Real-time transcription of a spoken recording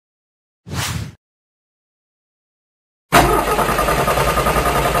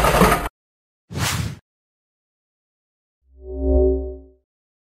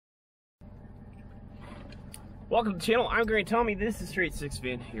Welcome to the channel. I'm Gray Tommy. This is Straight Six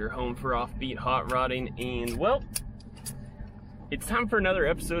Van, your home for offbeat hot rodding, and well, it's time for another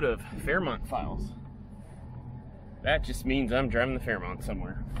episode of Fairmont Files. That just means I'm driving the Fairmont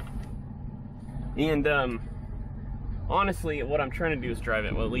somewhere. And honestly, what I'm trying to do is drive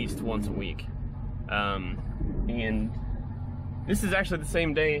it at least once a week. And this is actually the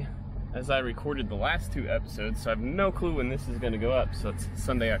same day as I recorded the last two episodes, so I have no clue when this is going to go up. So it's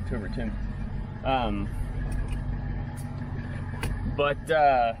Sunday, October 10th. But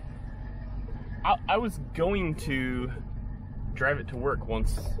I was going to drive it to work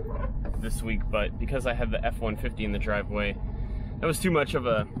once this week, but because I had the F-150 in the driveway, that was too much of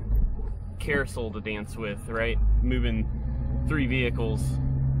a carousel to dance with, right? Moving three vehicles,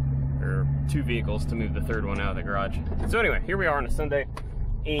 or two vehicles to move the third one out of the garage. So anyway, here we are on a Sunday,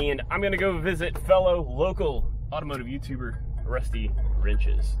 and I'm gonna go visit fellow local automotive YouTuber, Rusty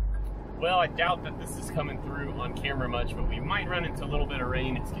Wrenches. Well, I doubt that this is coming through on camera much, but we might run into a little bit of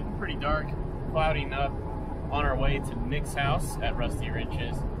rain. It's getting pretty dark, clouding up on our way to Nick's house at Rusty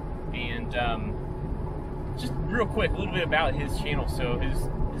Wrenches. And just real quick, a little bit about his channel. So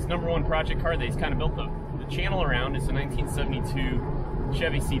his number one project car that he's kind of built the channel around is a 1972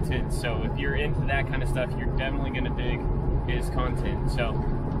 Chevy C10. So if you're into that kind of stuff, you're definitely gonna dig his content. So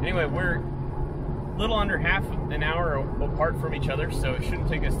anyway, we're a little under half an hour apart from each other, so it shouldn't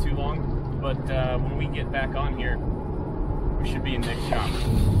take us too long. But when we get back on here, we should be in Nick's shop.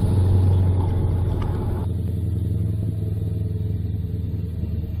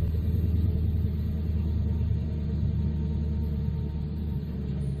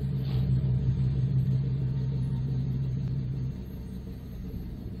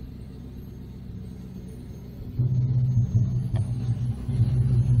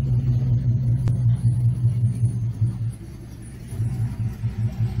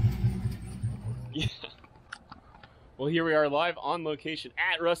 Well, here we are live on location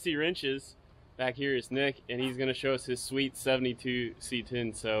at Rusty Wrenches. Back here is Nick, and he's going to show us his sweet 72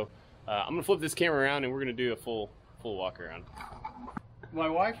 C10. So I'm going to flip this camera around, and we're going to do a full walk around. My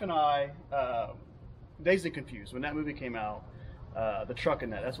wife and I, Dazed and Confused, when that movie came out, the truck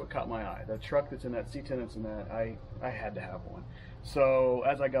in that's what caught my eye. The truck that's in that C10 that's in that, I had to have one. So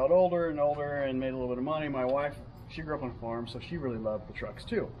as I got older and older and made a little bit of money, my wife, she grew up on a farm, so she really loved the trucks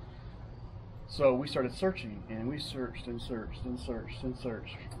too. So we started searching, and we searched and searched and searched and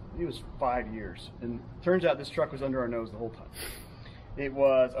searched. It was 5 years, and turns out this truck was under our nose the whole time. It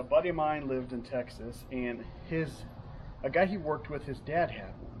was a buddy of mine lived in Texas, and a guy he worked with, his dad had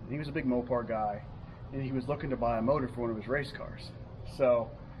one. He was a big Mopar guy, and he was looking to buy a motor for one of his race cars. So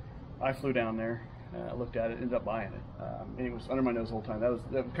I flew down there, looked at it, ended up buying it, and it was under my nose the whole time. That was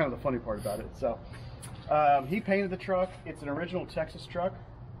kind of the funny part about it. So he painted the truck. It's an original Texas truck.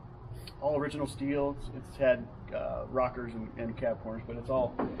 All original steel. It's had rockers and cab corners, but it's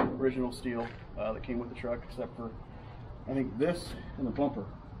all original steel that came with the truck, except for I think this and the bumper.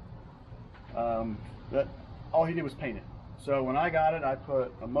 That all he did was paint it. So when I got it, I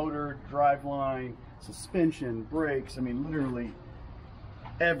put a motor, driveline, suspension, brakes. I mean, literally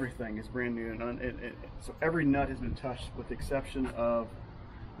everything is brand new, and so every nut has been touched, with the exception of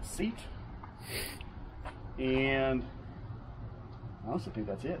the seat and. I honestly think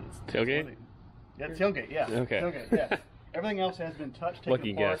that's it. It's tailgate? Yeah, tailgate, yeah. Okay. Tailgate, yeah. Everything else has been touched,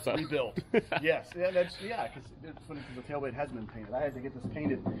 taken apart, rebuilt. Yes, because it's funny because the tailgate hasn't been painted. I had to get this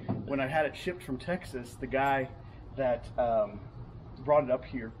painted. When I had it shipped from Texas, the guy that brought it up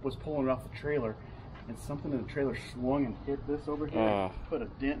here was pulling it off the trailer, and something in the trailer swung and hit this over here, put a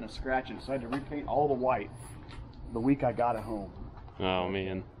dent and a scratch in it, so I had to repaint all the white the week I got it home. Oh,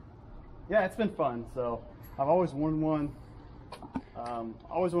 man. Yeah, it's been fun. So I've always wanted one.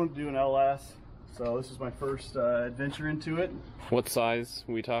 Always wanted to do an LS, so this is my first adventure into it. What size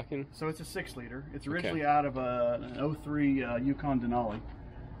are we talking? So it's a 6-liter. It's originally out of an 03 Yukon Denali.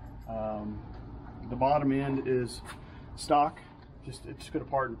 The bottom end is stock. It just got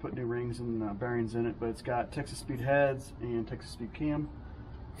apart and put new rings and bearings in it, but it's got Texas Speed heads and Texas Speed cam.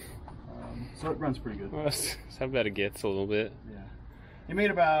 So it runs pretty good. Well, that's how bad it gets a little bit. Yeah. It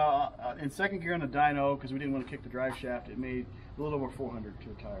made about, in second gear on the dyno, because we didn't want to kick the drive shaft, it made a little over 400 to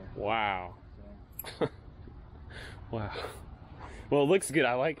a tire. Wow. So. Wow. Well, it looks good.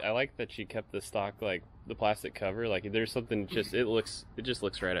 I like that she kept the stock, like the plastic cover. Like there's something just it just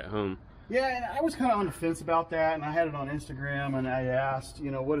looks right at home. Yeah, and I was kind of on the fence about that, and I had it on Instagram, and I asked,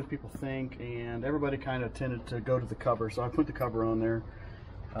 what do people think, and everybody kind of tended to go to the cover, so I put the cover on there.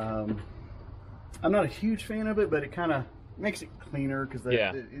 I'm not a huge fan of it, but it kind of makes it cleaner, because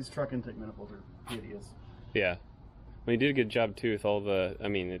his truck intake manifolds are hideous. Yeah. Well, he did a good job too with all the, I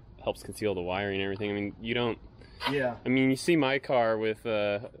mean, it helps conceal the wiring and everything. I mean, you don't, Yeah. I mean, you see my car with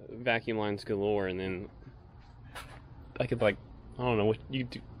vacuum lines galore, and then I could like, I don't know, what you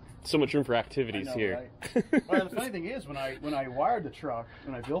do. So much room for activities I know, here. Right? Well, the funny thing is, when I wired the truck,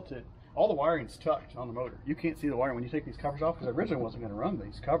 when I built it, all the wiring's tucked on the motor. You can't see the wiring when you take these covers off, because I originally wasn't going to run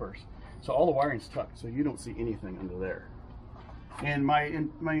these covers. So all the wiring's tucked, so you don't see anything under there. And my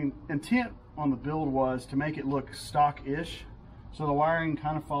intent on the build was to make it look stock-ish. So the wiring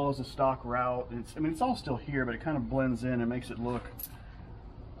kind of follows a stock route. And it's all still here, but it kind of blends in and makes it look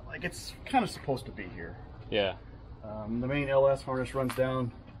like it's kind of supposed to be here. Yeah. The main LS harness runs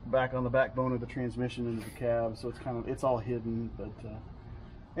down back on the backbone of the transmission into the cab, so it's all hidden. But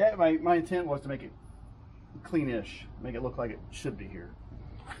yeah, my intent was to make it cleanish, make it look like it should be here.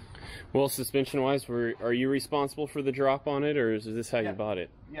 Well, suspension-wise, are you responsible for the drop on it, or is this how you bought it?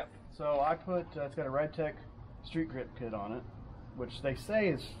 Yep. So I put it's got a RideTech street grip kit on it, which they say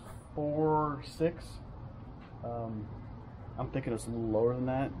is 4.6. I'm thinking it's a little lower than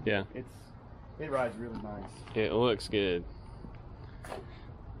that. Yeah. It rides really nice. It looks good.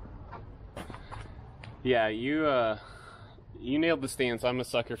 Yeah, you nailed the stance. I'm a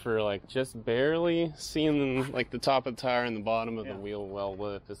sucker for like just barely seeing like the top of the tire and the bottom of the wheel well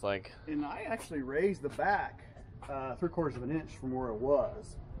lip. It's like. And I actually raised the back 3/4 of an inch from where it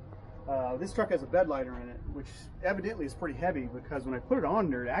was. This truck has a bed liner in it, which evidently is pretty heavy, because when I put it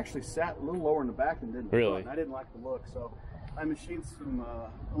on there, it actually sat a little lower in the back than did in the front. I didn't like the look, so I machined some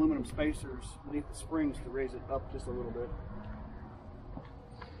aluminum spacers beneath the springs to raise it up just a little bit.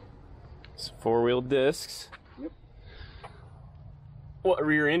 Some 4-wheel discs. Yep. What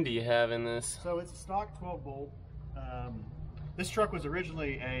rear end do you have in this? So it's a stock 12-bolt. This truck was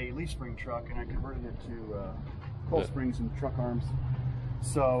originally a leaf spring truck, and I converted it to coil springs and truck arms.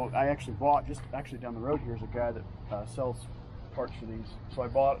 So I actually bought, just actually down the road here is a guy that sells parts for these. So I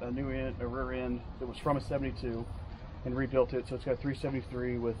bought a new rear end that was from a 72 and rebuilt it. So it's got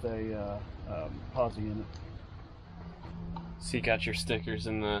 373 with a posi in it. So you got your stickers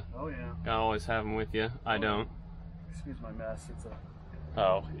in the... Oh yeah. I always have them with you. I don't. Excuse my mess. It's a...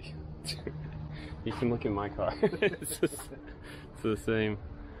 Oh. You can look in my car. It's the same.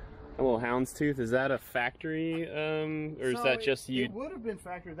 A little houndstooth, is that a factory, or is that just you? It would have been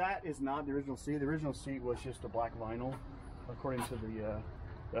factory. That is not the original seat. The original seat was just a black vinyl, according to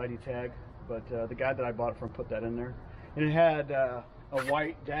the ID tag. But the guy that I bought it from put that in there. And it had a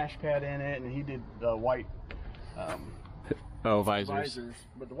white dash pad in it, and he did the white visors.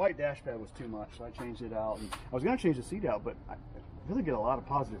 But the white dash pad was too much, so I changed it out. And I was going to change the seat out, but I really get a lot of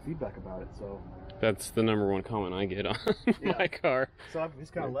positive feedback about it. So that's the #1 comment I get on my car. So I've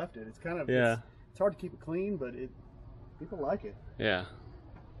just kind of left it. It's kind of it's hard to keep it clean, but people like it. Yeah.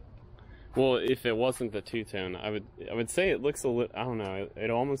 Well, if it wasn't the two-tone, I would say it looks a little. I don't know. It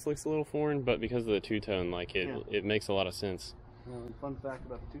almost looks a little foreign, but because of the two-tone, like it makes a lot of sense. Fun fact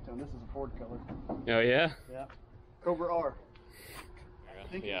about the two-tone: this is a Ford color. Oh yeah. Yeah. Cobra R. I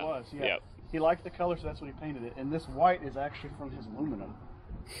think it was. Yeah. Yep. He liked the color, so that's what he painted it. And this white is actually from his aluminum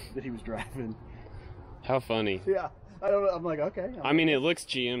that he was driving. How funny. Yeah. I don't know. I'm like, okay. I mean, it looks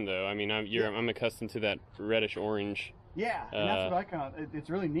GM though. I mean, I'm accustomed to that reddish orange. Yeah, and that's what I it's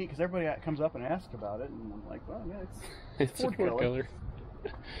really neat because everybody comes up and asks about it, and I'm like, well, yeah, it's Ford color.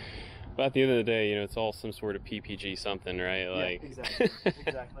 But at the end of the day, you know, it's all some sort of PPG something, right? Like,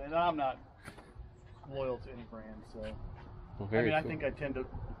 exactly. And I'm not loyal to any brand, so. Well, cool. I think I tend to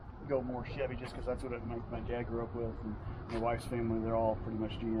go more Chevy just because that's what my dad grew up with, and my wife's family, they're all pretty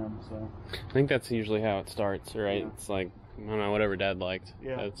much GM, so. I think that's usually how it starts, right? Yeah. It's like, I don't know, whatever Dad liked.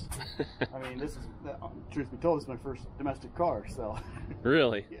 Yeah. I mean, this is, truth be told, this is my first domestic car, so.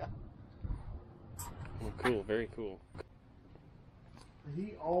 Really? Yeah. Well, cool. Very cool.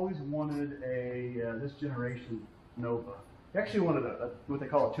 He always wanted a this generation Nova. He actually wanted what they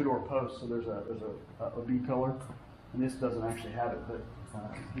call a two-door post. So there's a B pillar, and this doesn't actually have it. But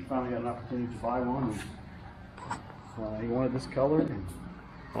he finally got an opportunity to buy one. And, he wanted this color. And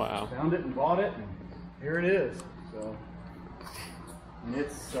wow. Found it and bought it, and here it is. So, and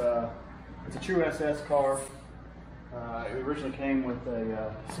it's a true SS car. It originally came with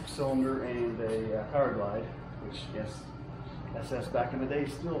a 6-cylinder and a power glide, which yes. SS back in the day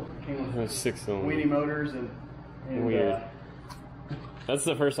still came with 6-cylinder weenie motors and weird. That's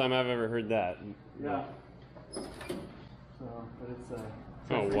the first time I've ever heard that. Yeah. So, but it's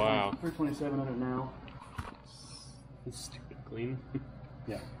oh wow. 327 in it now. It's stupid clean.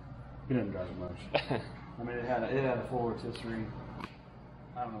 Yeah. He didn't drive it much. I mean, it had a full works history.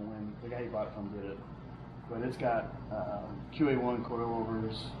 I don't know when the guy he bought it from did it, but it's got QA1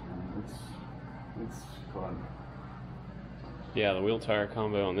 coilovers. It's fun. Yeah, the wheel tire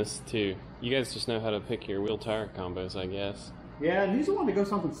combo on this too. You guys just know how to pick your wheel tire combos, I guess. Yeah, and he's the one to go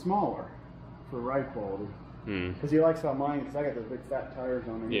something smaller for ride quality. Because he likes how mine, because I got those big fat tires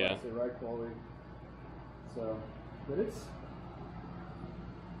on me. He likes the ride quality. So, but it's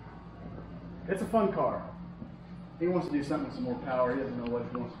a fun car. He wants to do something with some more power. He doesn't know what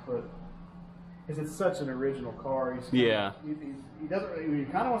he wants to put. Because it's such an original car. He doesn't. He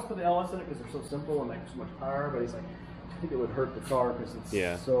kind of wants to put the LS in it because they're so simple and they have so much power. But he's like, I think it would hurt the car because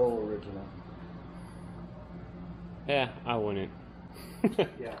it's so original. Yeah, I wouldn't.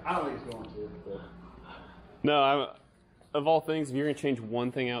 Yeah, I don't think he's going to. But. No, of all things, if you're gonna change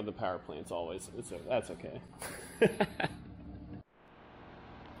one thing out, the power plant's that's okay.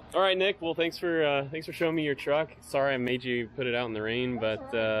 All right, Nick. Well, thanks for showing me your truck. Sorry I made you put it out in the rain,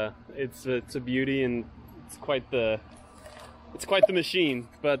 but it's a beauty and it's quite the machine.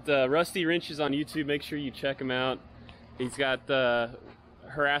 But Rusty Wrenches on YouTube. Make sure you check him out. He's got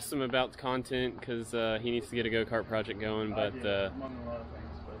harassed him about the content because he needs to get a go-kart project going. But among a lot of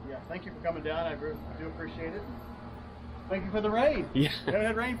things. But yeah, thank you for coming down. I do appreciate it. Thank you for the rain. Yeah, we haven't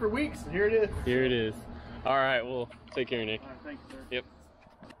had rain for weeks, and here it is. Here it is. All right. Well, take care, Nick. All right, thank you, sir. Yep.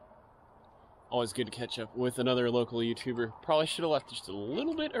 Always good to catch up with another local YouTuber. Probably should have left just a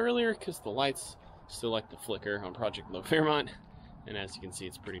little bit earlier because the lights still like to flicker on Project Low Fairmont. And as you can see,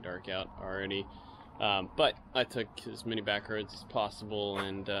 it's pretty dark out already. But I took as many back roads as possible,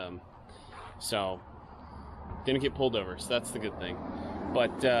 and so didn't get pulled over, so that's the good thing.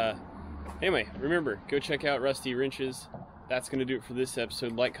 But anyway, remember, go check out Rusty Wrenches. That's going to do it for this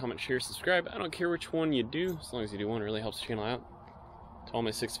episode. Like, comment, share, subscribe. I don't care which one you do, as long as you do one. It really helps the channel out. To all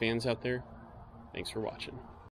my 6 fans out there, thanks for watching.